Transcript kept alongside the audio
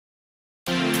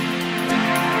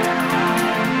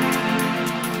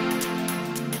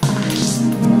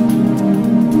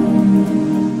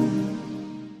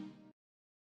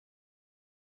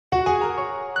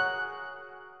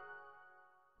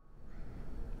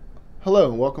Hello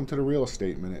and welcome to the Real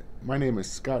Estate Minute. My name is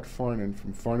Scott Farnan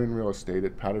from Farnan Real Estate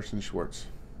at Patterson-Schwartz.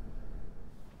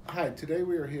 Hi, today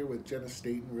we are here with Jenna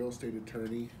Stsyton, Real Estate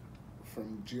Attorney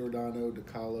from Giordano,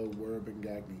 DelCollo, Werb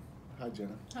Gagne. Hi,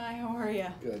 Jenna. Hi, how are you?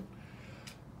 Good.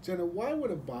 Jenna, why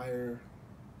would a buyer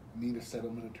need a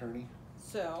settlement attorney?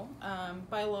 So,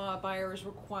 by law, a buyer is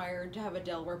required to have a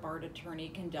Delaware barred attorney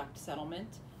conduct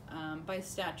settlement. By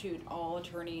statute, all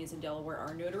attorneys in Delaware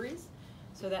are notaries,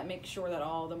 so that makes sure that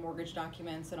all the mortgage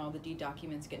documents and all the deed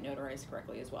documents get notarized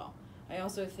correctly as well. I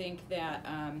also think that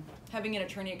having an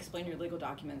attorney explain your legal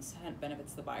documents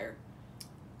benefits the buyer.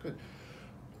 Good.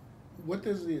 What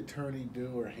does the attorney do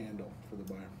or handle for the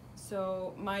buyer?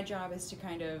 So my job is to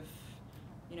kind of,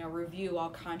 review all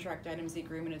contract items, the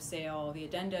agreement of sale, the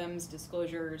addendums,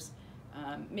 disclosures,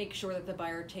 make sure that the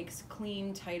buyer takes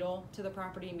clean title to the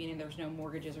property, meaning there's no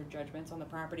mortgages or judgments on the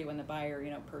property when the buyer,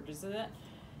 purchases it.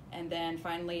 And then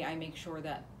finally, I make sure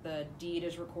that the deed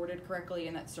is recorded correctly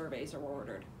and that surveys are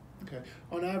ordered. Okay.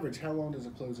 On average, how long does a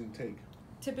closing take?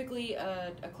 Typically,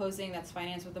 a closing that's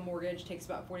financed with a mortgage takes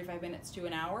about 45 minutes to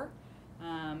an hour.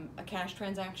 A cash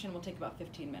transaction will take about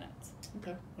 15 minutes.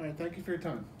 Okay. All right. Thank you for your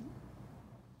time.